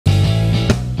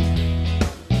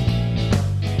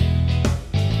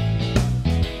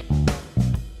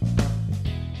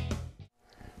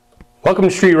Welcome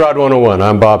to Street Rod 101.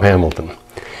 I'm Bob Hamilton.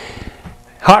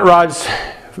 Hot rods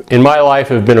in my life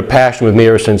have been a passion with me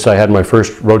ever since I had my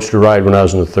first Roadster ride when I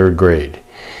was in the 3rd grade.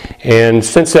 And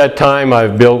since that time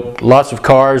I've built lots of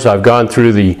cars. I've gone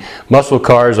through the muscle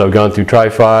cars, I've gone through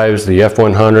Tri-5s, the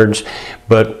F100s,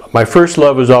 but my first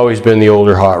love has always been the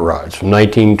older hot rods from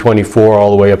 1924 all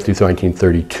the way up through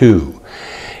 1932.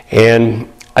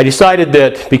 And I decided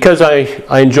that because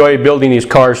I enjoy building these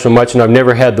cars so much and I've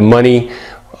never had the money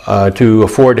to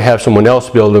afford to have someone else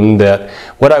build them, that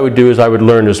what I would do is I would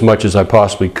learn as much as I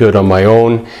possibly could on my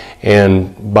own,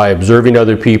 and by observing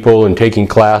other people and taking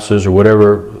classes or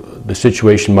whatever the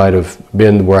situation might have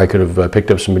been where I could have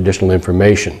picked up some additional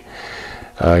information.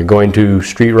 Going to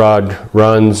street rod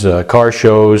runs, car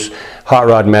shows, hot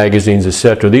rod magazines,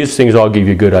 etc. These things all give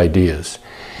you good ideas.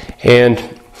 And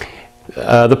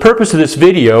the purpose of this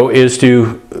video is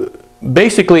to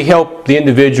basically help the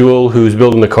individual who's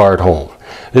building the car at home.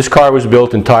 This car was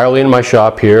built entirely in my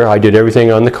shop here. I did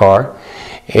everything on the car,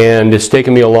 and it's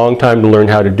taken me a long time to learn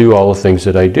how to do all the things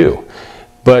that I do.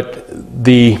 But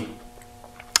the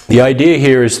idea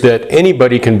here is that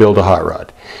anybody can build a hot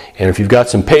rod. And if you've got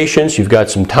some patience, you've got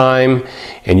some time,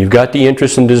 and you've got the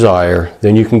interest and desire,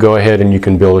 then you can go ahead and you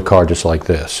can build a car just like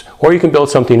this. Or you can build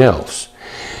something else.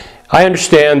 I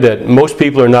understand that most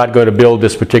people are not going to build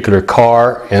this particular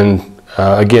car, and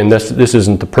again, this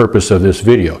isn't the purpose of this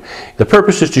video. The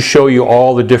purpose is to show you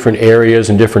all the different areas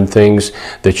and different things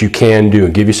that you can do,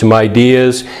 and give you some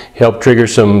ideas, help trigger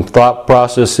some thought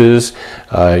processes,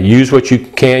 use what you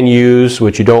can use,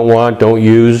 what you don't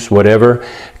use, whatever.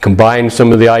 Combine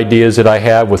some of the ideas that I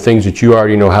have with things that you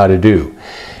already know how to do.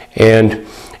 And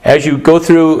as you go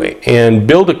through and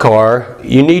build a car,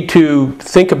 you need to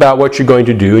think about what you're going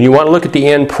to do, and you want to look at the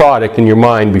end product in your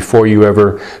mind before you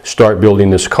ever start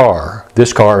building this car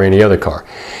or any other car.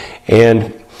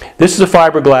 And this is a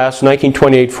fiberglass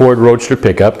 1928 Ford Roadster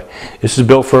pickup. This is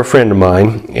built for a friend of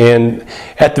mine, and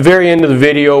at the very end of the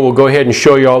video we'll go ahead and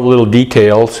show you all the little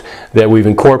details that we've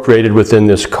incorporated within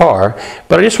this car.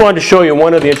 But I just wanted to show you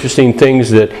one of the interesting things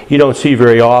that you don't see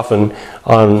very often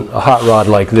on a hot rod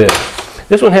like this.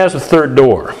 This one has a 3rd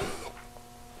door.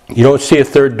 You don't see a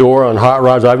 3rd door on hot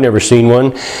rods. I've never seen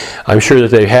one. I'm sure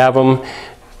that they have them,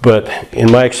 but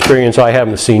in my experience I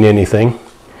haven't seen anything.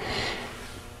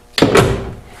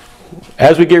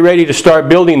 As we get ready to start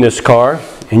building this car,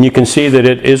 and you can see that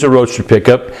it is a Roadster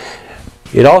pickup,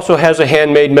 it also has a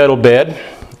handmade metal bed,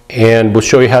 and we'll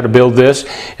show you how to build this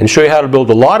and show you how to build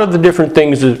a lot of the different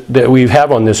things that we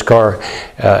have on this car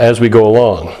as we go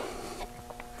along.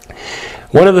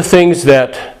 One of the things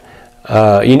that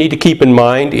you need to keep in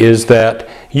mind is that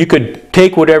you could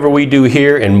take whatever we do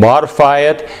here and modify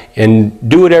it and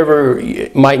do whatever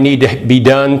might need to be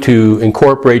done to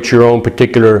incorporate your own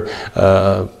particular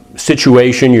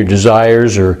situation, your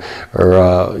desires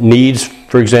or needs,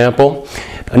 for example.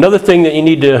 Another thing that you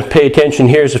need to pay attention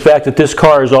here is the fact that this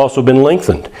car has also been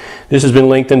lengthened. This has been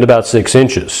lengthened about 6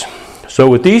 inches. So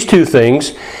with these two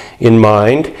things in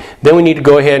mind, then we need to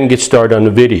go ahead and get started on the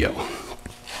video.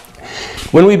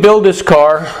 When we build this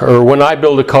car, or when I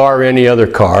build a car or any other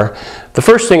car, the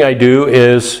first thing I do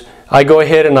is I go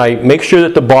ahead and I make sure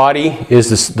that the body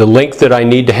is the length that I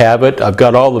need to have it. I've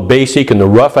got all the basic and the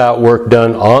rough out work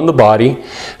done on the body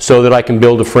so that I can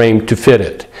build a frame to fit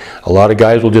it. A lot of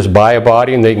guys will just buy a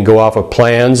body and they can go off of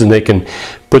plans and they can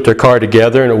put their car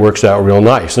together and it works out real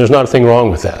nice. There's not a thing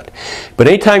wrong with that. But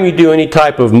anytime you do any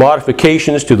type of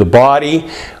modifications to the body,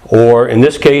 or in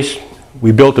this case,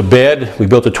 we built a bed. We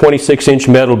built a 26-inch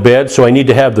metal bed, so I need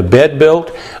to have the bed built,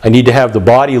 I need to have the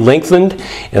body lengthened,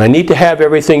 and I need to have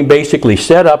everything basically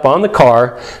set up on the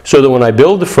car so that when I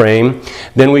build the frame,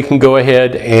 then we can go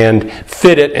ahead and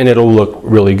fit it and it'll look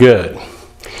really good.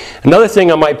 Another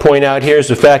thing I might point out here is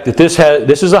the fact that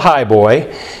this is a high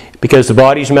boy, because the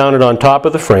body's mounted on top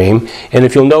of the frame, and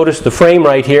if you'll notice, the frame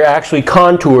right here actually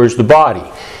contours the body.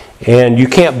 And you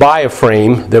can't buy a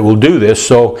frame that will do this,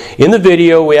 so in the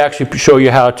video we actually show you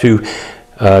how to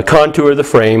contour the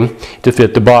frame to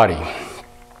fit the body.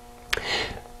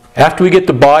 After we get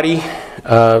the body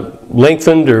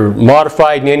lengthened or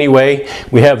modified in any way,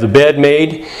 we have the bed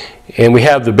made and we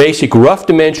have the basic rough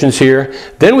dimensions here.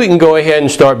 Then we can go ahead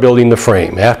and start building the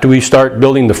frame. After we start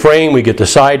building the frame, we get the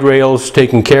side rails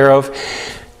taken care of.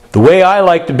 The way I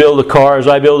like to build a car is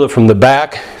I build it from the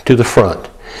back to the front.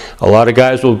 A lot of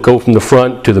guys will go from the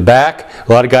front to the back.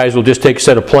 A lot of guys will just take a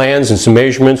set of plans and some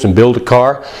measurements and build a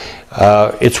car.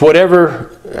 It's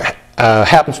whatever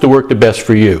happens to work the best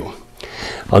for you.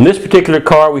 On this particular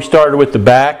car, we started with the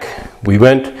back. We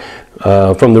went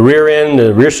from the rear end,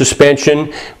 the rear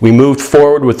suspension. We moved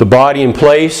forward with the body in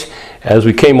place. as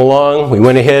we came along, we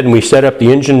went ahead and we set up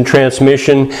the engine and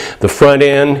transmission, the front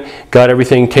end, got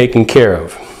everything taken care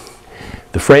of.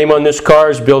 The frame on this car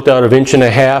is built out of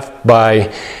 1.5"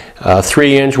 by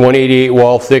 3" 188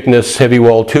 wall thickness heavy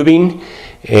wall tubing,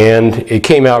 and it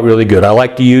came out really good. I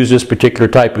like to use this particular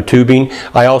type of tubing.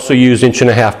 I also use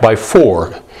 1.5" by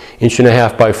 4".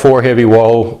 1.5" by 4 heavy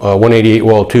wall 188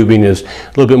 wall tubing is a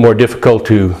little bit more difficult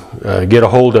to get a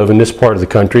hold of in this part of the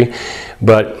country,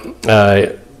 but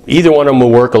either one of them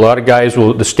will work. A lot of guys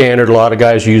will, the standard, a lot of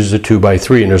guys use the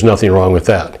 2x3, and there's nothing wrong with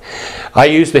that. I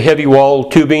use the heavy wall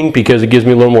tubing because it gives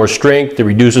me a little more strength, it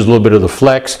reduces a little bit of the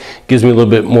flex, gives me a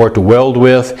little bit more to weld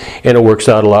with, and it works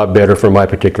out a lot better for my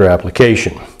particular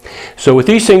application. So with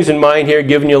these things in mind here,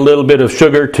 giving you a little bit of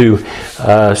sugar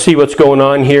to see what's going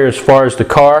on here as far as the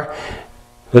car,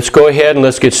 let's go ahead and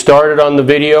let's get started on the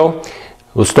video.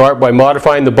 We'll start by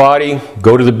modifying the body,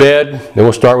 go to the bed, then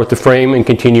we'll start with the frame and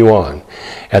continue on.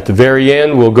 At the very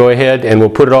end, we'll go ahead and we'll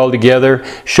put it all together,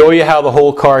 show you how the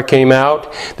whole car came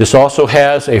out. This also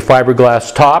has a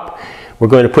fiberglass top. We're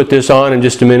going to put this on in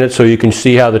just a minute so you can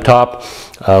see how the top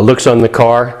looks on the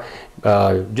car.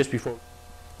 Just before.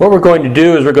 What we're going to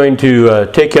do is we're going to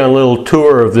take you on a little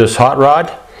tour of this hot rod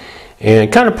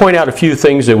and kind of point out a few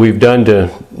things that we've done to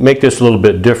make this a little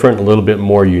bit different, a little bit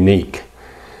more unique.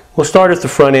 We'll start at the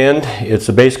front end. It's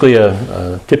basically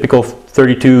a typical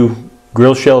 32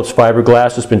 grill shell. It's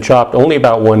fiberglass. It's been chopped only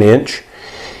about 1 inch.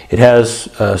 It has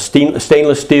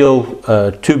stainless steel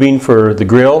tubing for the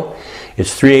grill.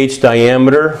 It's 3/8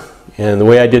 diameter, and the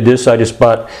way I did this, I just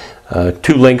bought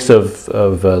 2 lengths of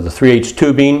the 3/8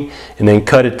 tubing and then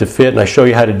cut it to fit, and I show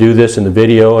you how to do this in the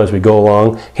video as we go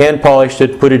along. Hand polished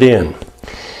it, put it in.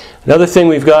 Another thing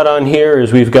we've got on here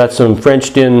is we've got some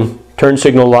Frenched in turn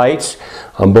signal lights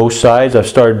on both sides. I've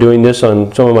started doing this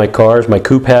on some of my cars. My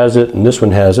coupe has it and this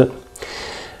one has it.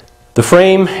 The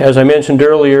frame, as I mentioned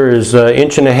earlier, is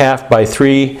 1.5" by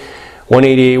 3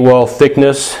 188 wall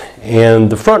thickness, and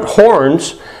the front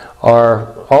horns are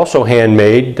also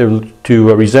handmade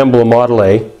to resemble a Model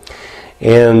A,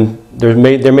 and they're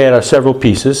made out of several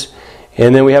pieces.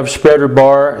 And then we have a spreader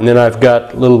bar, and then I've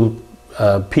got little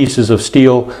pieces of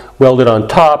steel welded on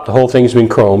top. The whole thing's been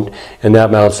chromed, and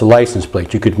that mounts the license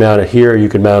plate. You could mount it here, you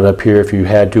could mount it up here if you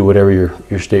had to, whatever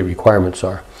your state requirements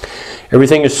are.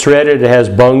 Everything is threaded. It has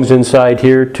bungs inside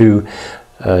here to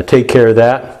take care of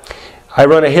that. I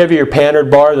run a heavier pannered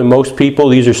bar than most people.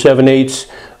 These are 7/8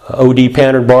 OD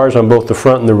pannered bars on both the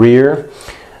front and the rear.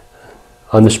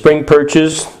 On the spring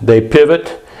perches, they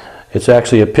pivot. It's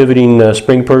actually a pivoting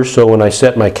spring perch, so when I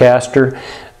set my caster,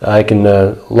 I can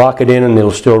lock it in and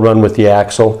it'll still run with the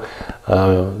axle.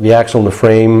 The axle and the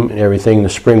frame and everything, the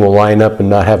spring will line up and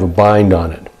not have a bind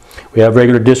on it. We have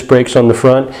regular disc brakes on the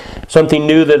front. Something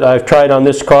new that I've tried on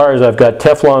this car is I've got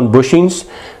Teflon bushings.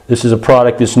 This is a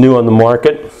product that's new on the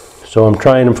market, so I'm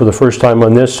trying them for the first time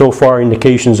on this. So far,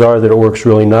 indications are that it works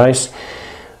really nice.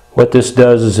 What this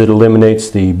does is it eliminates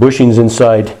the bushings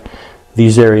inside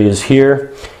these areas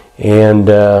here and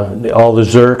all the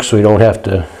zerks, so we don't have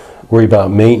to worry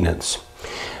about maintenance.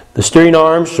 The steering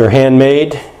arms are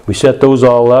handmade. We set those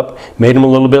all up, made them a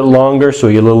little bit longer so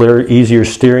you get a little easier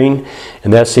steering,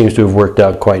 and that seems to have worked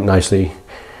out quite nicely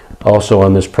also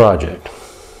on this project.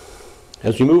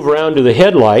 As we move around to the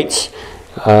headlights,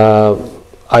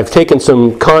 I've taken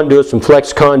some conduit, some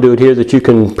flex conduit here that you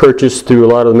can purchase through a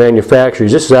lot of the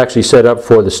manufacturers. This is actually set up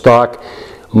for the stock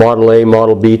Model A,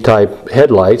 Model B type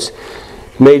headlights.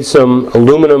 Made some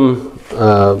aluminum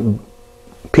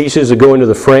pieces that go into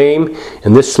the frame,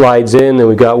 and this slides in, and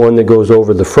we've got one that goes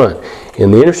over the front.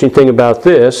 And the interesting thing about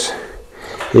this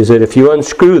is that if you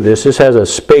unscrew this, this has a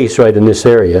space right in this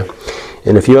area,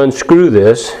 and if you unscrew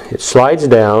this, it slides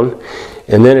down,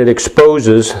 and then it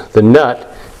exposes the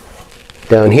nut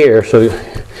down here, so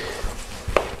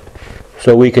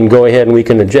we can go ahead and we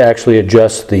can actually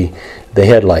adjust the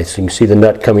headlights. You can see the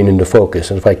nut coming into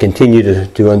focus. And if I continue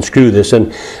to unscrew this,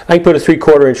 and I can put a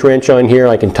 3/4 inch wrench on here,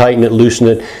 I can tighten it, loosen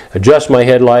it, adjust my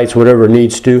headlights, whatever it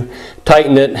needs to,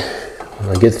 tighten it.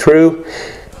 When I get through,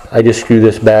 I just screw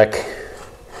this back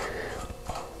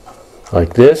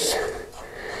like this,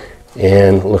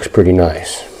 and it looks pretty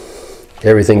nice.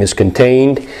 Everything is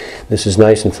contained. This is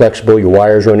nice and flexible. Your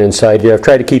wires run inside here. I've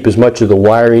tried to keep as much of the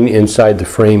wiring inside the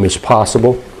frame as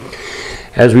possible.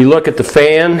 As we look at the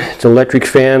fan, it's an electric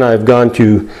fan. I've gone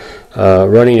to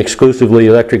running exclusively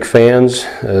electric fans,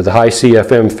 the high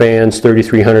CFM fans,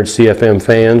 3300 CFM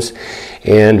fans.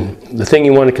 And the thing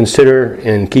you want to consider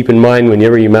and keep in mind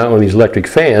whenever you mount one of these electric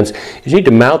fans is you need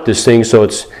to mount this thing so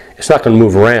it's not going to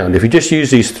move around. If you just use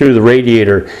these through the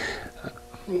radiator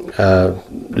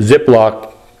Ziploc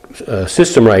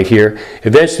system right here.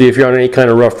 Eventually, if you're on any kind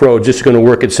of rough road, it's just going to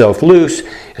work itself loose,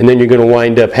 and then you're going to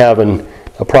wind up having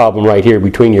a problem right here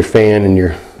between your fan and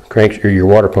your crank or your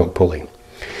water pump pulley.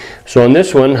 So on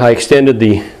this one, I extended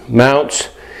the mounts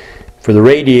for the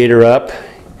radiator up,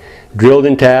 drilled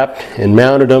and tapped, and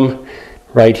mounted them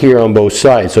right here on both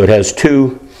sides. So it has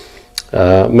two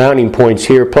mounting points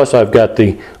here, plus I've got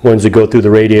the ones that go through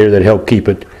the radiator that help keep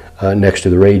it next to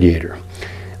the radiator.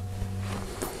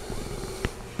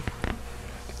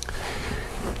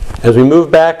 As we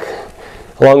move back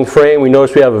along the frame, we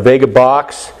notice we have a Vega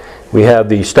box. We have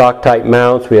the stock type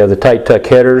mounts, we have the tight tuck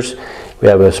headers, we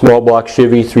have a small block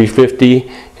Chevy 350,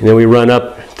 and then we run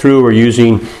up through, we're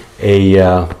using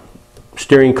a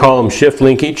steering column shift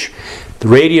linkage. The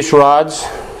radius rods,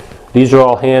 these are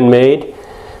all handmade.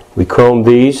 We chromed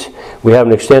these. We have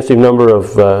an extensive number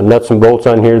of nuts and bolts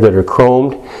on here that are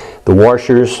chromed. The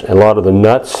washers and a lot of the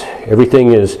nuts.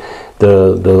 Everything is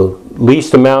the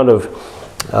least amount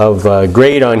of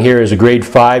grade on here is a grade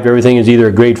 5. Everything is either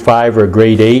a grade 5 or a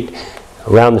grade 8.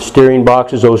 Around the steering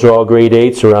boxes, those are all grade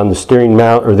 8s. Around the steering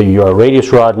mount or the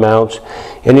radius rod mounts,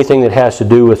 anything that has to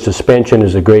do with suspension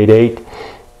is a grade 8.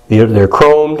 They're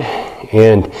chromed,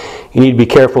 and you need to be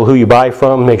careful who you buy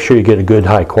from. Make sure you get a good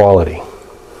high quality.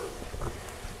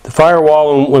 The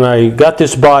firewall, when I got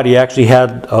this body, actually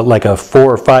had like a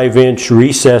 4 or 5 inch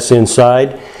recess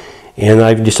inside, and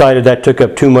I decided that took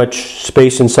up too much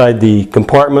space inside the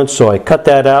compartment, so I cut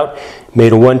that out,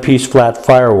 made a one-piece flat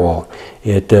firewall.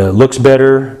 It looks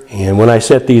better, and when I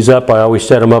set these up, I always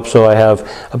set them up so I have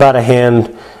about a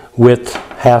hand width,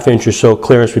 ½ inch or so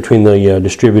clearance between the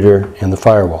distributor and the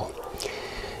firewall.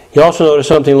 You also notice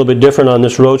something a little bit different on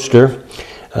this Roadster.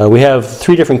 We have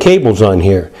 3 different cables on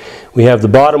here. We have the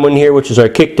bottom one here, which is our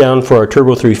kickdown for our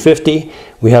Turbo 350.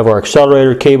 We have our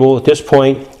accelerator cable at this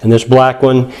point, and this black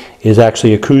one is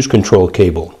actually a cruise control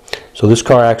cable. So this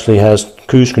car actually has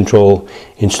cruise control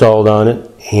installed on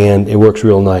it, and it works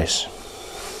real nice.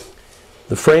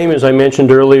 The frame, as I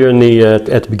mentioned earlier in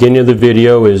at the beginning of the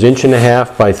video, is 1.5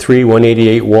 inch by 3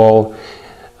 188 wall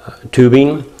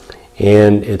tubing,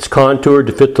 and it's contoured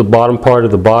to fit the bottom part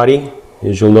of the body.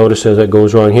 As you'll notice as it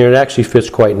goes around here, it actually fits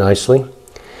quite nicely.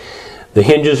 The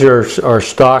hinges are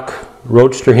stock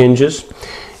Roadster hinges,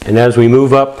 and as we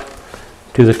move up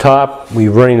to the top, we're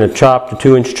running a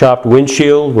 2-inch chopped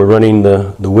windshield. We're running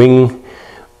the wind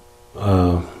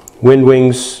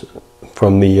wings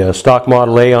from the stock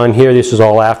Model A on here. This is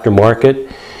all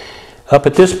aftermarket. Up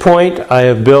at this point, I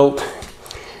have built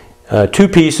 2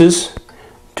 pieces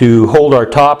to hold our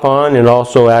top on, and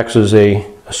also acts as a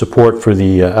support for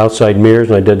the outside mirrors,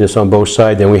 and I did this on both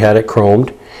sides. Then we had it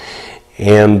chromed,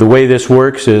 and the way this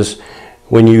works is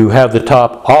when you have the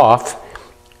top off,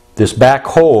 this back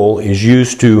hole is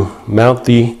used to mount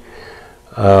the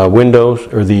windows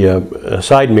or the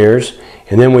side mirrors,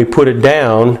 and then we put it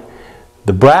down.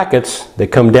 The brackets that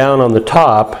come down on the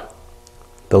top,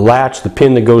 the latch, the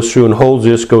pin that goes through and holds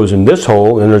this, goes in this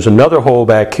hole, and there's another hole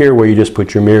back here where you just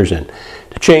put your mirrors in.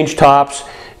 To change tops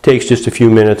takes just a few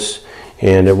minutes,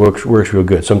 and it works real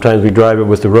good. Sometimes we drive it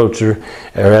with the Roadster,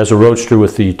 or as a Roadster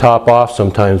with the top off,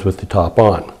 sometimes with the top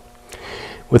on.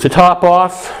 With the top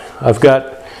off, I've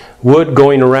got wood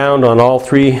going around on all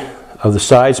 3 of the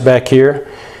sides back here.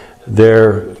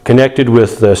 They're connected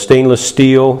with stainless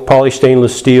steel, poly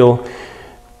stainless steel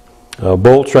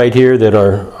bolts right here that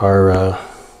are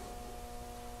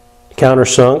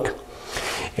countersunk.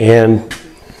 And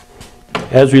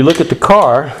as we look at the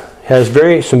car, it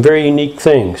has some very unique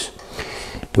things.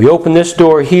 We open this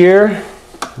door here,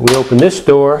 we open this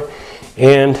door,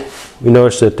 and we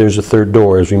notice that there's a 3rd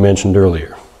door, as we mentioned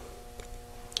earlier.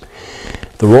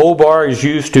 The roll bar is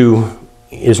used to,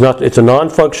 it's a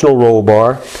non-functional roll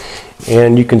bar,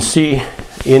 and you can see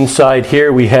inside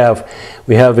here we have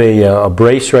a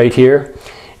brace right here,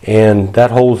 and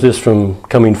that holds this from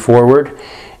coming forward.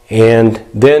 And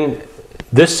then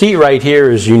this seat right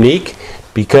here is unique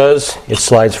because it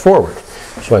slides forward.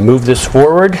 So I move this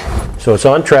forward, so it's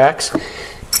on tracks.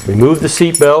 Remove the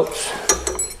seat belts,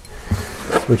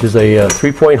 which is a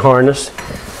 3-point harness.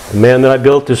 The man that I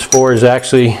built this for is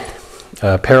actually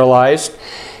paralyzed,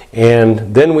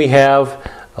 and then we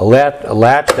have a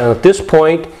latch down at this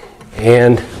point,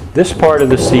 and this part of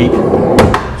the seat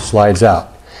slides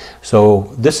out.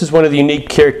 So this is one of the unique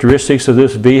characteristics of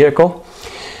this vehicle.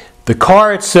 The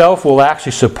car itself will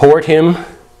actually support him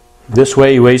this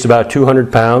way. He weighs about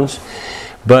 200 pounds.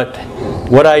 But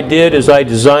what I did is I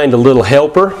designed a little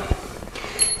helper.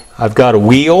 I've got a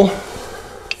wheel,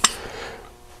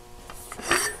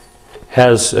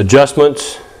 has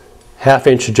adjustments, 1/2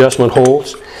 inch adjustment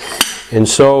holes, and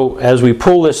so as we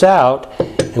pull this out,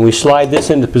 and we slide this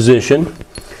into position.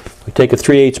 We take a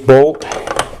 3/8 bolt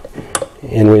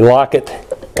and we lock it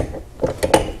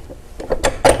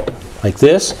like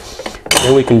this.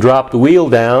 Then we can drop the wheel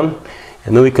down,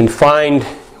 and then we can find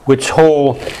which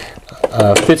hole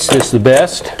fits this the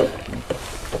best.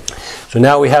 So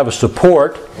now we have a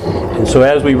support, and so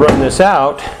as we run this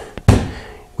out,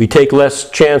 we take less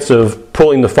chance of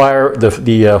pulling the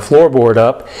floorboard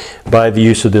up by the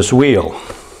use of this wheel.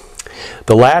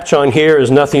 The latch on here is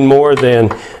nothing more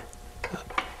than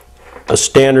a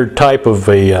standard type of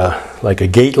like a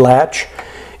gate latch.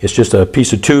 It's just a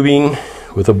piece of tubing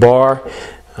with a bar.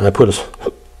 And I put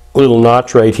a little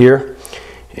notch right here,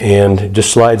 and it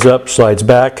just slides up, slides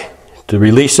back to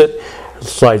release it,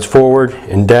 slides forward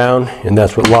and down, and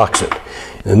that's what locks it.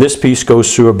 And this piece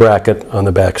goes through a bracket on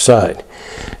the back side.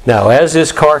 Now, as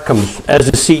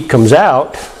the seat comes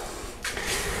out,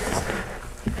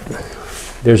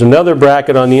 there's another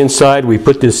bracket on the inside. We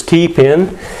put this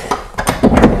T-pin,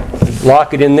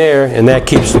 lock it in there, and that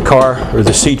keeps the car or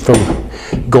the seat from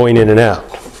going in and out.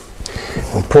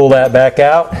 We'll pull that back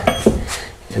out,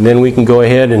 and then we can go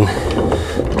ahead and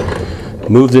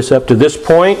move this up to this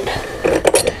point.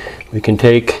 We can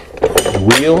take the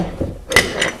wheel,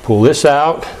 pull this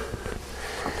out,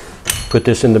 put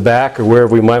this in the back or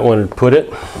wherever we might want to put it,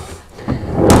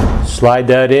 slide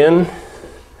that in,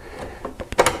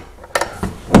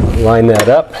 line that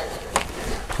up,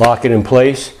 lock it in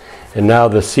place, and now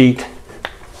the seat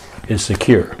is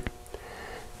secure.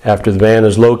 After the van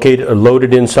is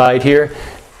loaded inside here,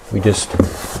 we just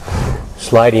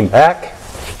slide him back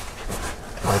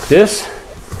like this,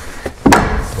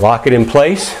 lock it in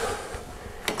place,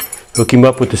 hook him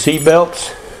up with the seat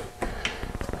belts,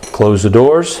 close the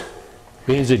doors.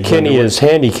 Means that Kenny is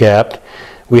handicapped.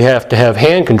 We have to have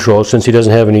hand control since he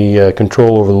doesn't have any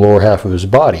control over the lower half of his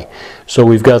body. So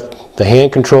we've got the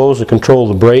hand controls to control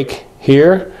the brake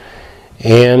here,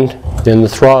 and then the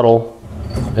throttle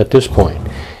at this point.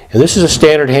 And this is a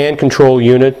standard hand control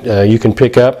unit you can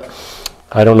pick up.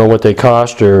 I don't know what they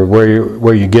cost or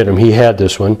where you get them. He had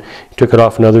this one. He took it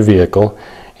off another vehicle.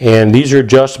 And these are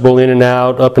adjustable in and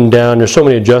out, up and down. There's so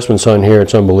many adjustments on here,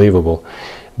 it's unbelievable.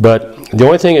 But the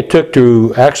only thing it took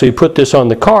to actually put this on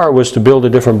the car was to build a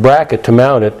different bracket to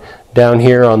mount it down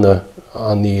here on the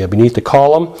beneath the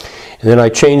column. And then I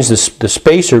changed the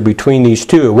spacer between these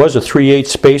two. It was a 3/8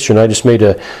 spacer, and I just made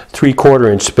a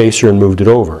 3/4 inch spacer and moved it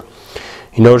over.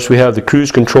 You notice we have the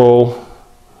cruise control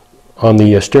on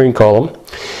the steering column.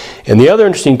 And the other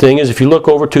interesting thing is if you look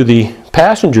over to the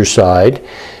passenger side,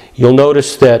 you'll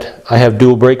notice that I have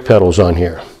dual brake pedals on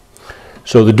here.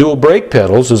 So the dual brake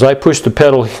pedals, as I push the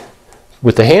pedal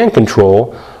with the hand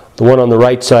control, the one on the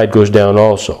right side goes down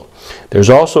also. There's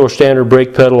also a standard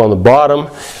brake pedal on the bottom,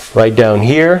 right down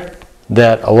here,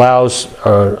 that allows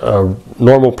a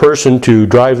normal person to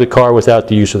drive the car without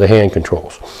the use of the hand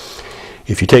controls.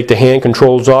 If you take the hand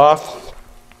controls off,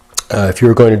 if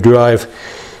you're going to drive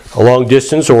a long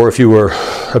distance, or if you were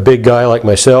a big guy like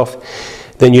myself,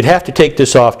 then you'd have to take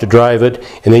this off to drive it,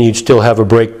 and then you'd still have a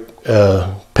brake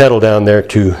pedal down there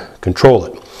to control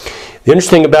it. The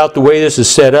interesting about the way this is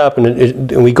set up,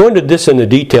 and we go into this in the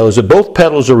detail, is that both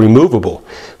pedals are removable.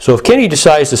 So if Kenny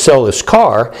decides to sell this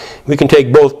car, we can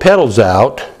take both pedals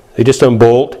out, they just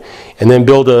unbolt, and then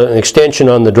build an extension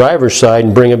on the driver's side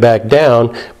and bring it back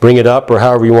down, bring it up, or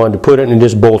however you wanted to put it, and it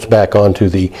just bolts back onto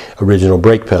the original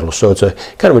brake pedal. So it's a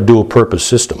kind of a dual purpose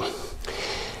system.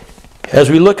 As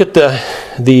we look at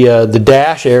the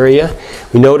dash area,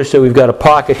 we notice that we've got a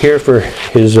pocket here for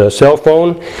his cell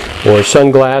phone or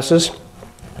sunglasses.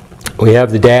 We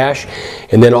have the dash,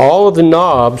 and then all of the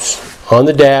knobs on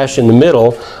the dash in the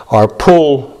middle are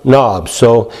pull knobs.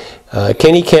 So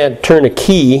Kenny can't turn a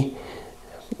key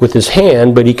with his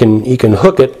hand, but he can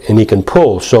hook it and he can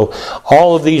pull. So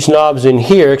all of these knobs in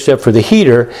here, except for the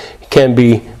heater, can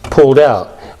be pulled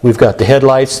out. We've got the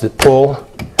headlights that pull.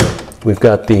 We've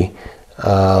got the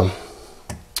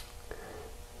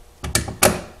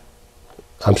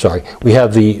we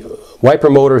have the wiper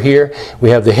motor here.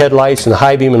 We have the headlights, and the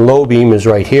high beam and low beam is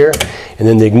right here, and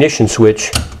then the ignition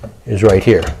switch is right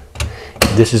here.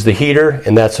 This is the heater,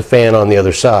 and that's a fan on the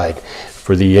other side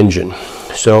for the engine.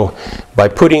 So by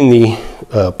putting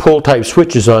the pull type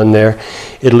switches on there,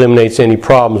 it eliminates any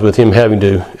problems with him having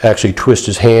to actually twist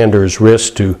his hand or his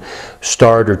wrist to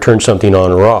start or turn something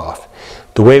on or off.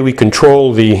 The way we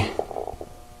control the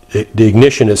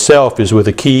ignition itself is with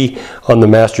a key on the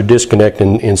master disconnect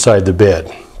inside the bed.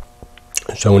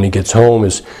 So when he gets home,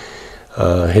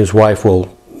 his wife will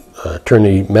turn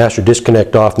the master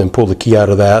disconnect off and then pull the key out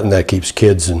of that, and that keeps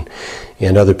kids and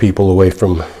other people away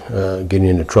from getting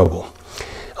into trouble.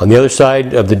 On the other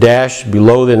side of the dash,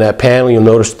 below in that panel, you'll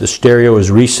notice the stereo is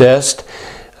recessed.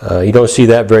 You don't see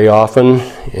that very often,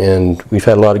 and we've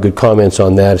had a lot of good comments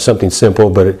on that. It's something simple,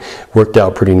 but it worked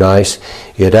out pretty nice.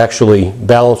 It actually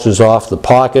balances off the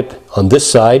pocket on this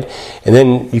side, and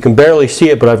then you can barely see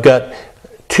it, but I've got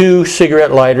two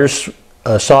cigarette lighters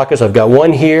sockets. I've got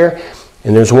one here,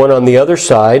 and there's one on the other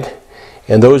side,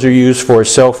 and those are used for a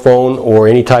cell phone or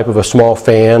any type of a small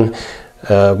fan.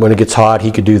 When it gets hot,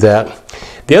 he could do that.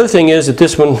 The other thing is that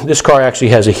this car actually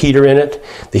has a heater in it.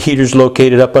 The heater's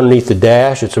located up underneath the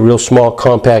dash. It's a real small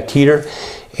compact heater,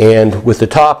 and with the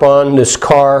top on this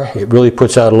car, it really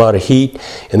puts out a lot of heat,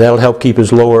 and that'll help keep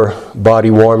his lower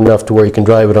body warm enough to where he can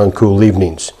drive it on cool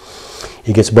evenings.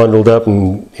 He gets bundled up,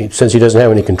 and since he doesn't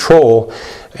have any control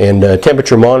and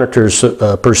temperature monitors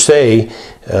per se,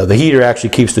 the heater actually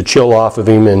keeps the chill off of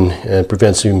him and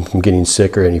prevents him from getting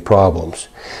sick or any problems.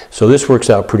 So this works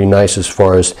out pretty nice as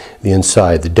far as the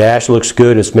inside. The dash looks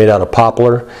good. It's made out of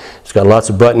poplar. It's got lots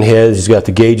of button heads. He's got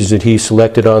the gauges that he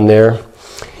selected on there,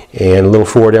 and a little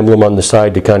Ford emblem on the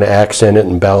side to kind of accent it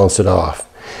and balance it off.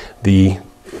 The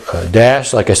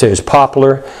dash, like I said, is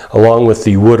poplar, along with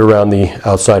the wood around the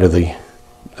outside of the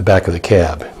back of the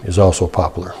cab is also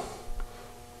poplar.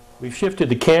 We've shifted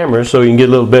the camera so you can get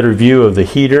a little better view of the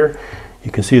heater.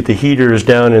 You can see that the heater is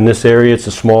down in this area. It's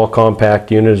a small compact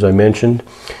unit, as I mentioned.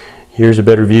 Here's a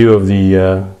better view of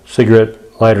the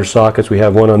cigarette lighter sockets. We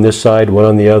have one on this side, one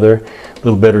on the other. A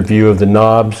little better view of the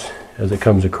knobs as it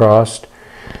comes across.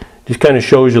 Just kind of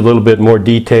shows you a little bit more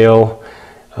detail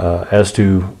as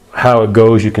to how it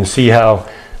goes. You can see how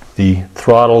the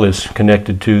throttle is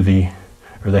connected to the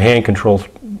hand control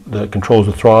that controls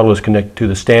the throttle is connected to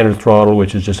the standard throttle,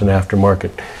 which is just an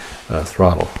aftermarket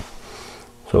throttle.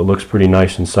 So it looks pretty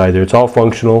nice inside there. It's all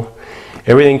functional.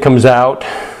 Everything comes out.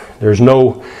 There's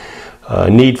no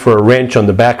need for a wrench on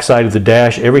the back side of the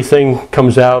dash. Everything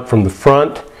comes out from the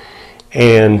front,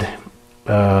 and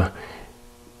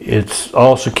it's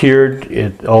all secured.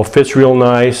 It all fits real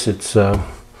nice. It's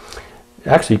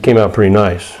actually came out pretty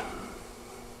nice.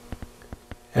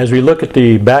 As we look at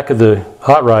the back of the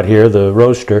hot rod here, the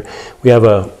Roadster, we have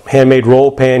a handmade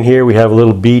roll pan here. We have a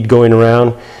little bead going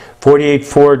around. 48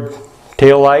 Ford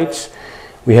tail lights.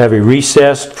 We have a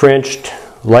recessed Frenched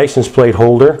license plate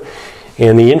holder.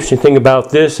 And the interesting thing about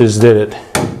this is that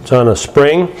it's on a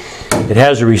spring. It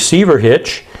has a receiver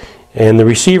hitch. And the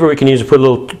receiver, we can use to put a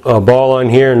little ball on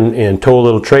here and tow a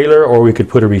little trailer, or we could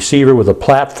put a receiver with a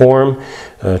platform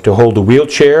to hold the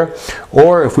wheelchair.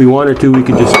 Or if we wanted to, we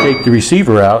could just take the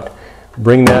receiver out,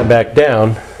 bring that back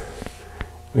down.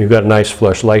 We've got a nice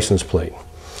flush license plate.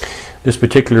 This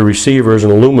particular receiver is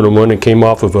an aluminum one. It came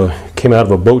out of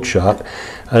a boat shop.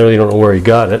 I really don't know where he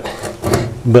got it,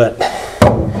 but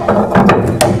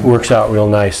it works out real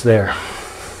nice there.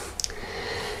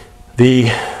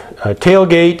 The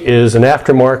tailgate is an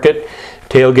aftermarket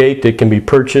tailgate that can be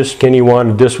purchased. Kenny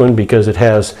wanted this one because it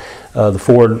has the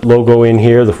Ford logo in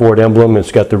here, the Ford emblem.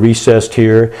 It's got the recessed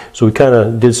here. So we kind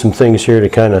of did some things here to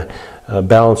kind of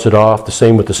balance it off. The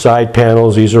same with the side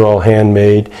panels. These are all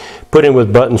handmade. Put in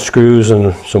with button screws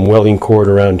and some welding cord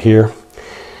around here.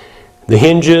 The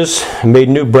hinges, made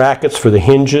new brackets for the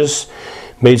hinges.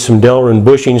 Made some Delrin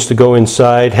bushings to go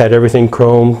inside. Had everything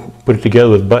chrome. Put it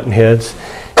together with button heads.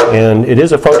 And it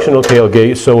is a functional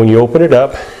tailgate, so when you open it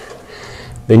up,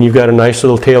 then you've got a nice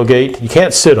little tailgate. You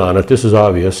can't sit on it, this is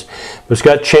obvious. But it's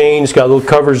got chains, got little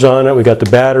covers on it. We got the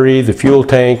battery, the fuel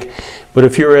tank. But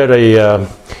if you're at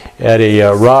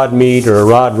a rod meet or a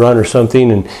rod run or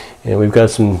something, and we've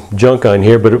got some junk on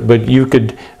here, but you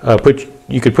could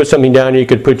put something down here. You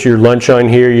could put your lunch on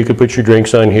here. You could put your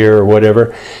drinks on here or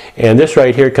whatever. And this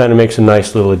right here kind of makes a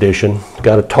nice little addition.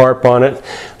 Got a tarp on it.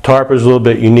 Tarp is a little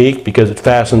bit unique because it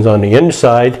fastens on the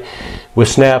inside with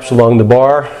snaps along the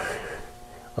bar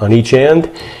on each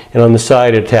end, and on the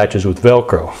side it attaches with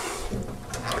Velcro.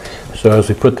 So as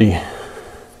we put this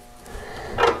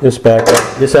back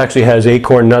up, this actually has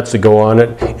acorn nuts that go on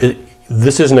it.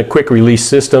 This isn't a quick release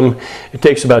system. It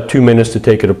takes about 2 minutes to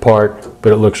take it apart,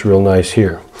 but it looks real nice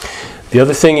here. The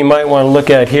other thing you might want to look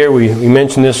at here, we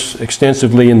mentioned this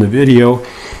extensively in the video,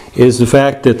 is the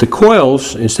fact that the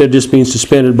coils, instead of just being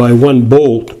suspended by one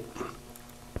bolt,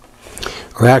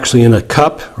 are actually in a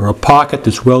cup or a pocket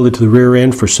that's welded to the rear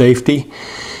end for safety.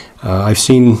 I've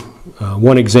seen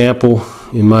one example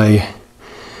in my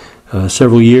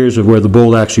several years of where the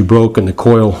bolt actually broke and the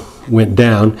coil went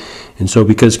down. And so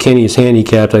because Kenny is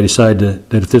handicapped, I decided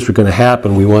that if this were going to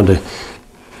happen, we wanted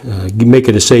to make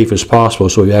it as safe as possible.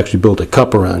 So we actually built a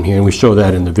cup around here, and we show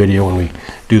that in the video when we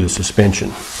do the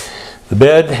suspension. The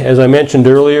bed, as I mentioned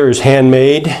earlier, is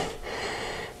handmade.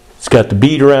 It's got the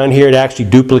bead around here. It actually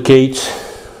duplicates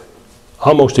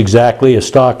almost exactly a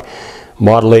stock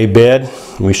Model A bed.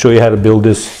 And we show you how to build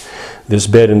this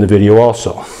bed in the video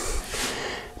also.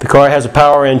 The car has a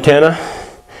power antenna.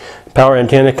 The power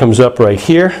antenna comes up right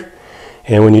here,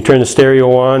 and when you turn the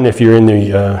stereo on, if you're in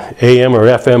the AM or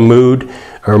FM mode,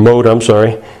 I'm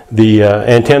sorry, the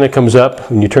antenna comes up.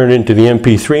 When you turn it into the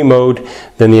MP3 mode,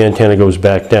 then the antenna goes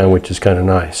back down, which is kind of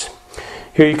nice.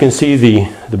 Here you can see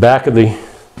the back of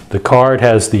the car. It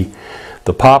has the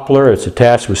poplar. It's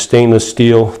attached with stainless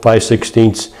steel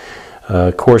 5/16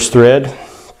 coarse thread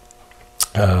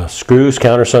screws,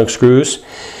 countersunk screws,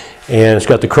 and it's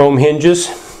got the chrome hinges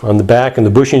on the back, and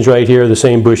the bushings right here are the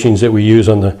same bushings that we use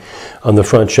on the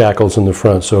front shackles in the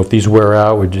front. So if these wear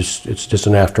out, it's just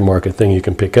an aftermarket thing you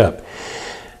can pick up.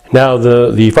 Now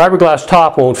the fiberglass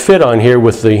top won't fit on here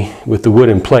with the wood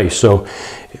in place, so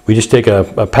we just take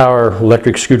a power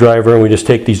electric screwdriver and we just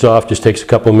take these off. Just takes a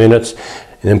couple of minutes,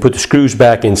 and then put the screws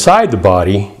back inside the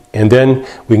body, and then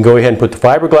we can go ahead and put the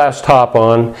fiberglass top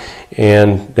on,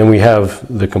 and then we have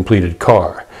the completed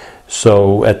car.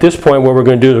 So at this point, what we're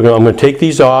going to do is I'm going to take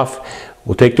these off.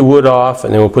 We'll take the wood off,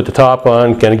 and then we'll put the top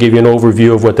on, kind of give you an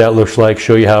overview of what that looks like,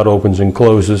 show you how it opens and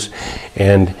closes,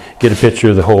 and get a picture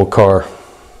of the whole car.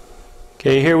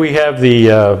 Okay, here we have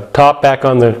the top back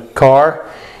on the car,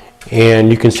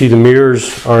 and you can see the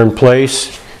mirrors are in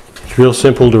place. It's real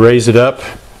simple to raise it up,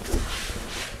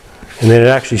 and then it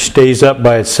actually stays up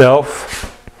by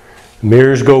itself.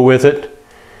 Mirrors go with it.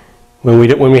 When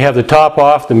we have the top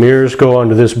off, the mirrors go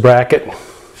onto this bracket.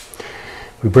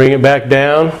 We bring it back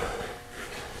down.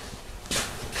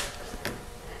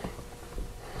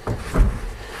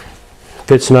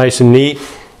 Fits nice and neat.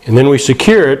 And then we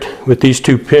secure it with these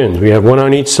two pins. We have one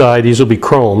on each side. These will be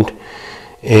chromed.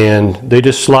 And they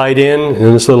just slide in, and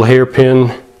then this little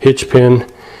hairpin, hitch pin,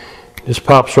 just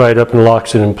pops right up and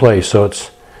locks it in place. So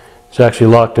it's actually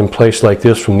locked in place like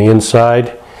this from the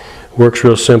inside. Works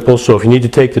real simple. So if you need to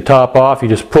take the top off, you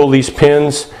just pull these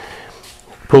pins,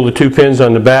 pull the two pins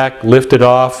on the back, lift it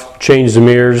off, change the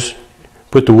mirrors,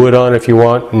 put the wood on if you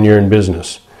want, and you're in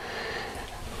business.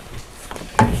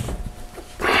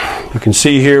 You can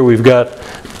see here we've got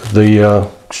the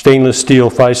stainless steel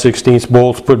 5/16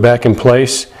 bolts put back in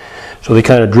place, so they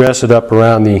kind of dress it up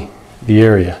around the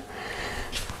area.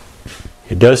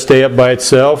 It does stay up by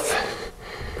itself,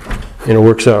 and it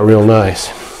works out real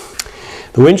nice.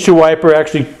 The windshield wiper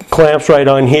actually clamps right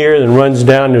on here, then runs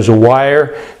down. There's a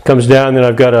wire, comes down, then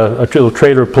I've got a little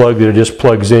trailer plug that it just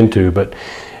plugs into. But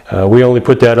we only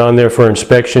put that on there for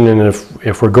inspection, and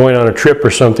if we're going on a trip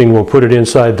or something, we'll put it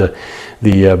inside the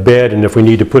bed, and if we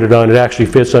need to put it on, it actually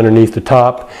fits underneath the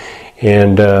top,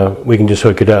 and we can just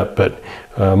hook it up. But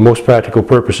most practical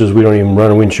purposes, we don't even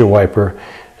run a windshield wiper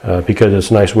because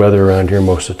it's nice weather around here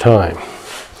most of the time.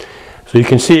 So you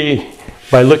can see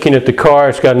by looking at the car,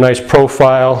 it's got a nice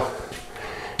profile,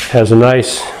 has a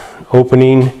nice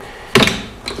opening.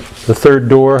 The third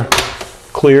door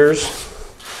clears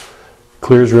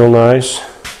real nice.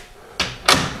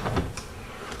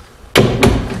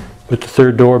 Put the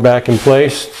third door back in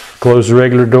place, close the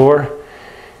regular door,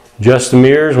 adjust the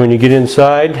mirrors when you get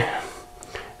inside,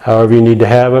 however you need to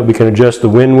have it. We can adjust the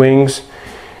wind wings,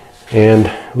 and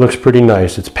it looks pretty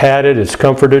nice. It's padded, it's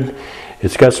comforted.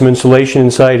 It's got some insulation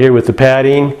inside here with the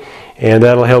padding, and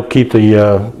that'll help keep the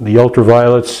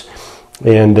ultraviolets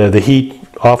and the heat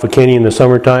off of Kenny in the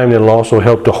summertime. It'll also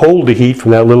help to hold the heat from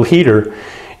that little heater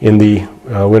in the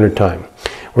wintertime.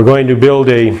 We're going to build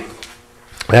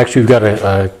actually we've got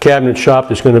a cabinet shop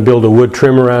that's going to build a wood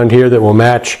trim around here that will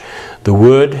match the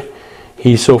wood.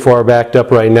 He's so far backed up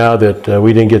right now that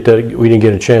we didn't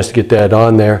get a chance to get that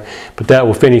on there, but that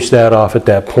will finish that off at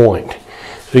that point.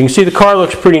 So you can see the car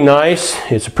looks pretty nice.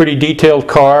 It's a pretty detailed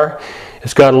car.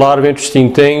 It's got a lot of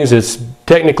interesting things. It's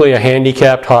technically a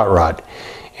handicapped hot rod,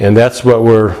 and that's what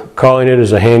we're calling it,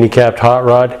 is a handicapped hot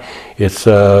rod. It's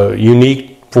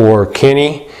unique for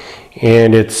Kenny,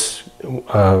 and it's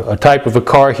a type of a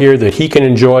car here that he can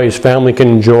enjoy, his family can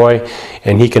enjoy,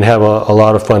 and he can have a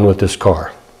lot of fun with this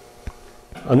car.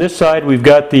 On this side, we've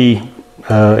got the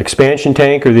expansion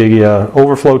tank, or the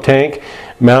overflow tank,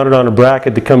 mounted on a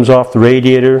bracket that comes off the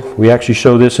radiator. We actually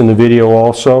show this in the video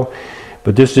also,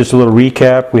 but this is just a little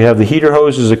recap. We have the heater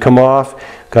hoses that come off,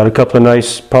 got a couple of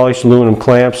nice polished aluminum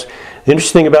clamps. The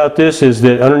interesting about this is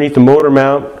that underneath the motor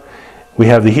mount, we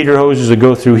have the heater hoses that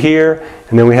go through here,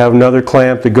 and then we have another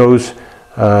clamp that goes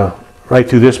right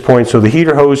through this point. So the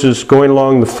heater hoses going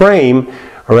along the frame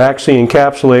are actually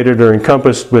encapsulated or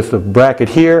encompassed with the bracket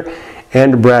here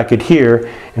and a bracket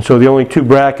here, and so the only two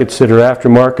brackets that are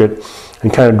aftermarket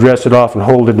and kind of dress it off and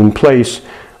hold it in place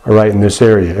are right in this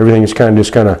area. Everything is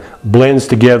just kind of blends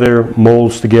together,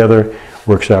 molds together,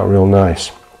 works out real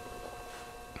nice.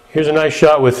 Here's a nice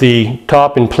shot with the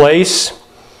top in place.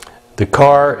 The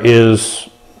car is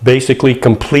basically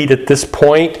complete at this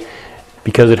point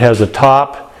because it has a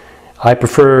top. I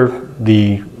prefer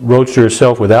the Roadster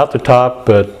itself without the top,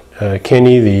 but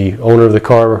Kenny, the owner of the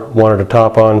car, wanted a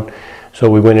top on, so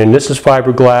we went in. This is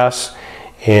fiberglass,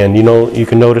 and you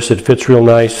can notice it fits real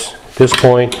nice. At this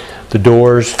point, the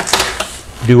doors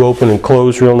do open and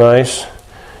close real nice.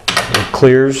 It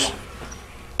clears.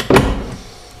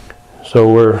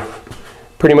 So we're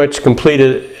pretty much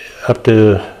completed up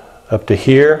to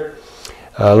here.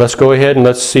 Let's go ahead and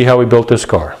let's see how we built this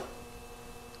car.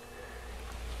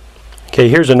 Okay,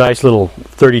 here's a nice little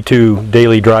 32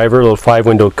 daily driver, a little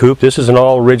 5-window coupe. This is an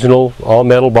all original, all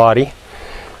metal body.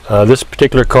 This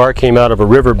particular car came out of a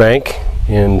riverbank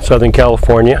in Southern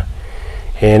California,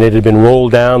 and it had been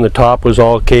rolled down. The top was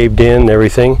all caved in and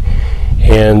everything.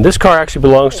 And this car actually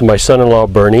belongs to my son-in-law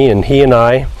Bernie, and he and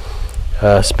I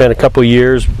spent a couple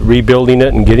years rebuilding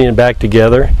it and getting it back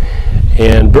together.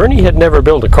 And Bernie had never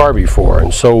built a car before,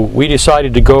 and so we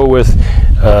decided to go with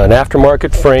an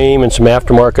aftermarket frame and some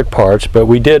aftermarket parts, but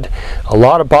we did a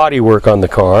lot of body work on the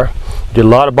car. Did a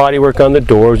lot of body work on the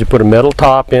doors. We put a metal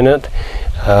top in it.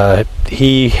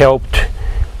 He helped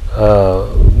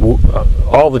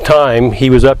all the time. He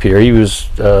was up here. He was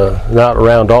not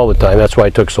around all the time. That's why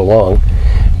it took so long.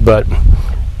 But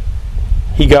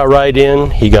he got right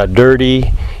in. He got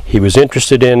dirty. He was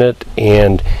interested in it,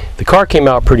 and the car came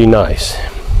out pretty nice.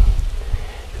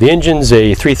 The engine's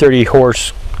a 330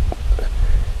 horse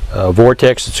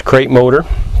Vortex. It's a crate motor,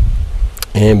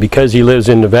 and because he lives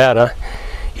in Nevada,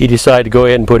 he decided to go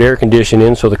ahead and put air conditioning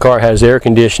in, so the car has air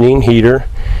conditioning, heater.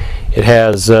 It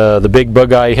has the big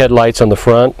bug-eye headlights on the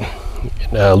front,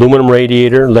 aluminum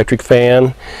radiator, electric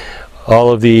fan,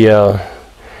 all of the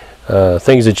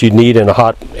things that you'd need in a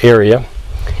hot area.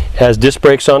 Has disc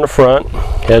brakes on the front,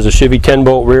 has a Chevy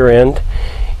 10-bolt rear end,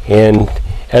 and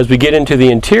as we get into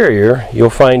the interior, you'll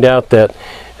find out that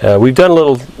we've done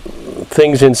little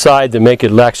things inside that make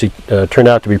it actually turn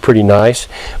out to be pretty nice.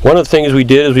 One of the things we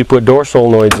did is we put door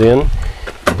solenoids in,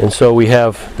 and so we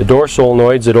have the door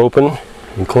solenoids that open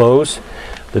and close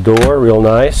the door real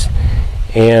nice.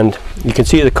 And you can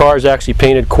see the car is actually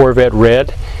painted Corvette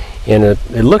red, and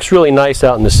it looks really nice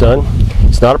out in the sun.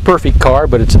 It's not a perfect car,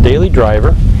 but it's a daily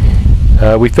driver.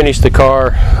 We finished the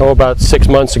car about 6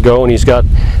 months ago, and he's got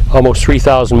almost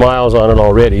 3,000 miles on it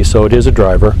already, so it is a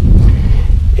driver.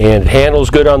 And it handles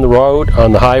good on the road,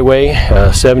 on the highway,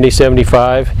 70,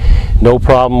 75, no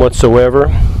problem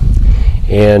whatsoever.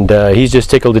 And he's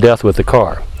just tickled to death with the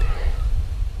car.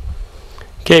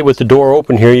 Okay, with the door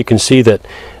open here, you can see that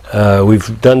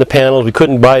we've done the panels. We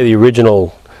couldn't buy the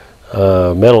original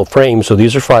metal frame, so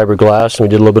these are fiberglass, and we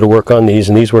did a little bit of work on these,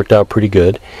 and these worked out pretty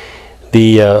good.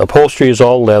 The upholstery is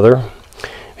all leather.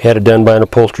 We had it done by an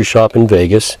upholstery shop in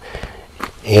Vegas.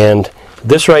 And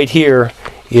this right here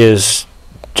is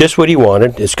just what he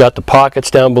wanted. It's got the pockets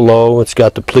down below. It's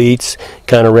got the pleats,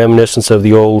 kind of reminiscence of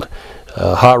the old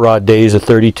hot rod days of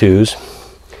 32s.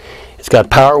 It's got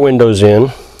power windows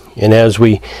in, and as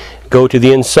we go to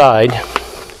the inside,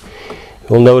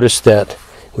 you'll notice that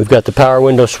we've got the power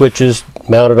window switches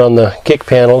mounted on the kick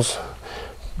panels.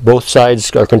 Both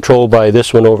sides are controlled by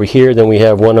this one over here. Then we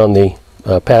have one on the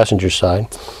passenger side.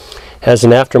 Has an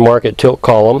aftermarket tilt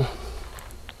column.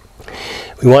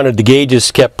 We wanted the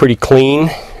gauges kept pretty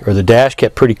clean, or the dash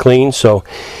kept pretty clean, so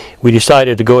we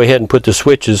decided to go ahead and put the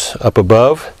switches up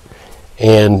above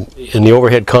and in the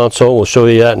overhead console. We'll show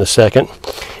you that in a second.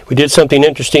 We did something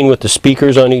interesting with the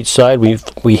speakers on each side.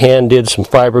 We hand did some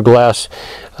fiberglass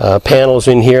panels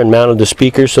in here and mounted the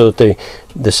speakers so that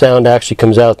the sound actually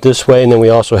comes out this way, and then we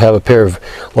also have a pair of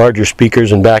larger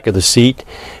speakers in back of the seat.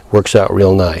 Works out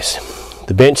real nice.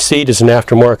 The bench seat is an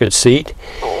aftermarket seat,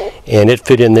 and it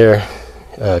fit in there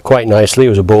quite nicely. It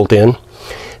was a bolt-in,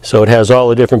 so it has all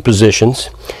the different positions.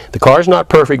 The car's not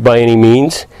perfect by any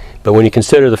means, but when you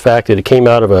consider the fact that it came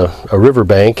out of a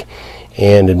riverbank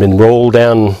and had been rolled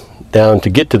down to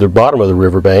get to the bottom of the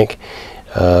riverbank,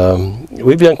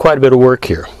 we've done quite a bit of work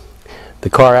here. The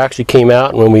car actually came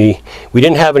out, and when we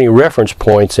didn't have any reference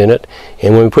points in it,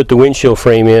 and when we put the windshield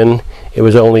frame in, it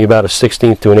was only about a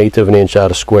 1/16 to an 1/8 of an inch out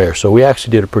of square, so we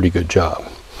actually did a pretty good job.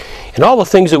 And all the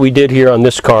things that we did here on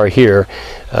this car here,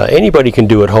 anybody can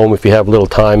do at home if you have a little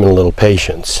time and a little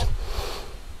patience.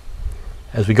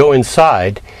 As we go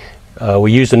inside,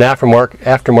 we used an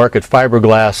aftermarket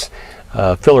fiberglass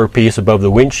filler piece above the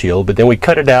windshield, but then we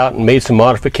cut it out and made some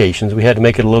modifications. We had to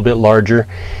make it a little bit larger.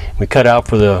 We cut out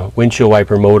for the windshield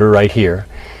wiper motor right here.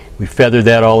 We feathered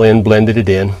that all in, blended it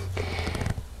in.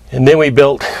 And then we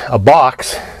built a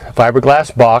box, a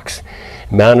fiberglass box,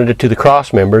 mounted it to the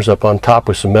cross members up on top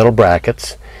with some metal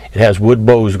brackets. It has wood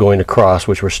bows going across,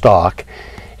 which were stock.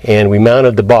 And we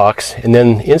mounted the box, and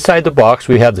then inside the box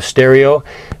we have the stereo,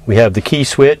 we have the key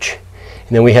switch,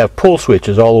 and then we have pull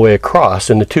switches all the way across,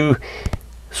 and the two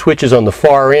switches on the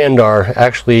far end are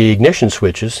actually ignition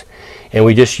switches, and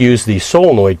we just use the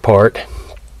solenoid part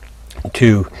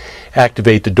to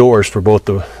activate the doors for both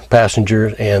the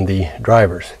passengers and the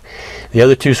drivers. The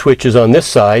other two switches on this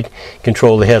side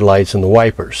control the headlights and the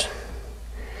wipers.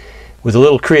 With a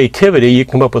little creativity, you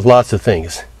can come up with lots of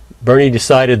things. Bernie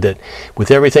decided that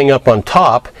with everything up on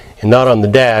top and not on the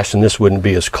dash, and this wouldn't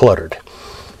be as cluttered.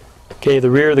 Okay,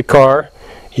 the rear of the car,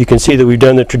 you can see that we've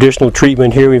done the traditional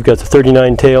treatment here. We've got the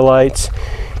 39 taillights.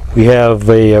 We have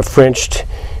a Frenched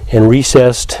and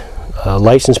recessed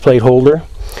license plate holder.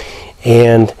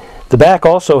 And the back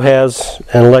also has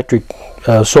an electric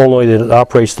solenoid that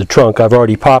operates the trunk. I've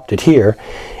already popped it here.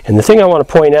 And the thing I want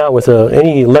to point out with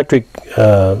any electric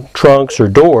trunks or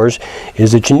doors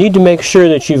is that you need to make sure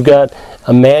that you've got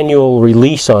a manual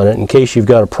release on it in case you've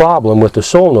got a problem with the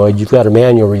solenoid. You've got a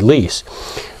manual release.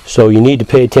 So you need to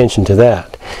pay attention to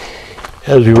that.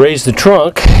 As we raise the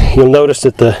trunk, you'll notice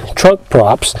that the trunk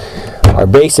props are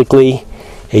basically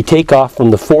a takeoff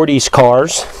from the 40s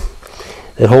cars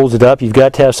that holds it up. You've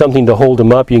got to have something to hold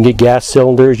them up. You can get gas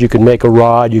cylinders, you can make a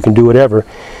rod, you can do whatever.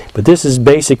 But this is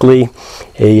basically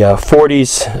a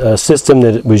 40s system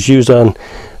that was used on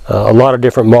a lot of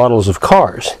different models of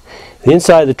cars. The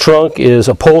inside of the trunk is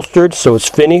upholstered, so it's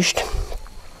finished.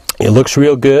 It looks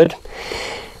real good.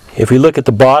 If we look at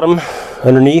the bottom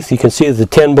underneath, you can see the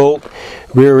 10-bolt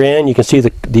rear end. You can see the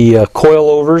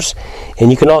coilovers, and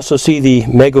you can also see the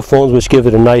megaphones, which give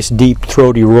it a nice deep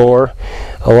throaty roar,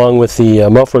 along with the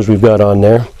mufflers we've got on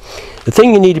there. The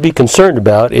thing you need to be concerned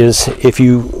about is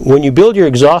when you build your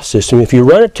exhaust system, if you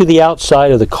run it to the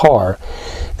outside of the car,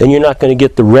 then you're not going to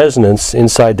get the resonance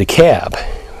inside the cab.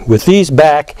 With these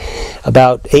back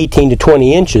about 18 to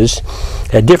 20 inches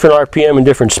at different RPM and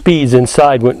different speeds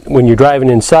inside, when you're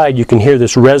driving inside, you can hear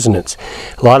this resonance.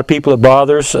 A lot of people it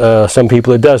bothers, some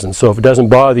people it doesn't. So if it doesn't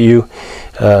bother you,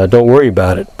 don't worry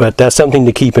about it. But that's something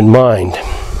to keep in mind.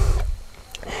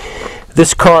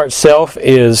 This car itself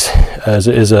is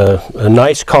a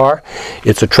nice car.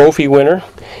 It's a trophy winner.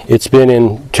 It's been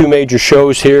in 2 major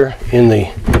shows here in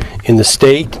the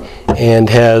state and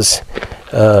has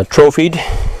trophied.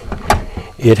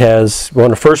 It has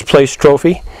won a first place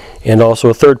trophy and also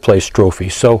a third place trophy.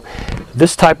 So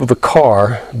this type of a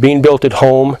car being built at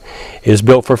home is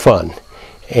built for fun.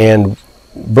 And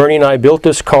Bernie and I built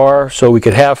this car so we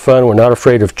could have fun. We're not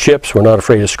afraid of chips. We're not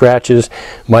afraid of scratches.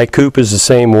 My coupe is the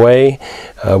same way.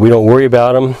 We don't worry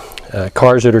about them.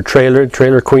 Cars that are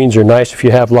trailer queens are nice if you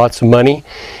have lots of money,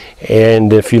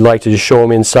 and if you like to just show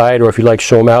them inside, or if you like to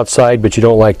show them outside but you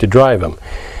don't like to drive them.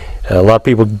 A lot of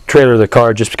people trailer the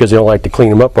car just because they don't like to clean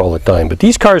them up all the time. But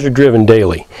these cars are driven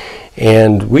daily.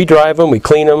 And we drive them, we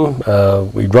clean them,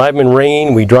 we drive them in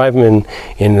rain, we drive them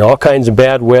in all kinds of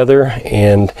bad weather.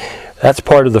 And that's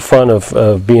part of the fun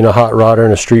of being a hot rodder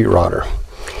and a street rodder.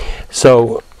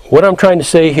 So what I'm trying to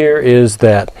say here is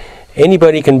that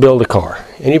anybody can build a car.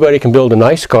 Anybody can build a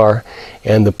nice car.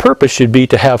 And the purpose should be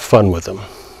to have fun with them.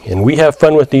 And we have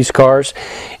fun with these cars.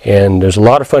 And there's a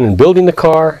lot of fun in building the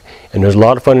car. And there's a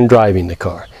lot of fun in driving the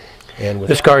car. And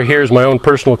this car here is my own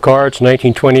personal car. It's a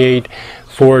 1928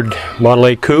 Ford Model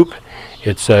A Coupe.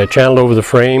 It's channeled over the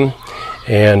frame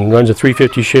and runs a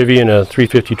 350 Chevy and a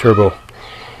 350 Turbo.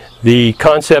 The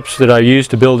concepts that I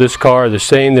used to build this car are the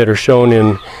same that are shown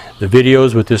in the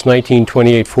videos with this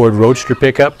 1928 Ford Roadster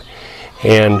pickup.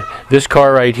 And this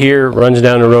car right here runs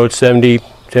down the road 70,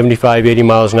 75, 80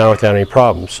 miles an hour without any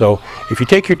problems. So if you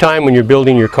take your time when you're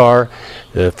building your car,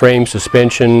 the frame,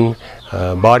 suspension,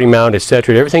 body mount,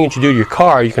 etc., everything that you do to your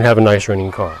car, you can have a nice running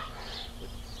car.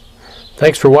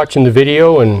 Thanks for watching the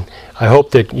video, and I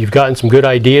hope that you've gotten some good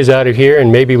ideas out of here,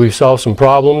 and maybe we've solved some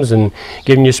problems and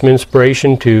given you some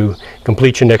inspiration to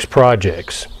complete your next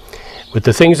projects. With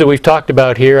the things that we've talked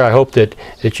about here, I hope that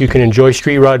you can enjoy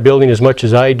street rod building as much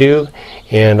as I do,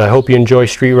 and I hope you enjoy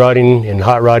street rodding and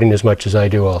hot rodding as much as I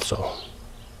do also.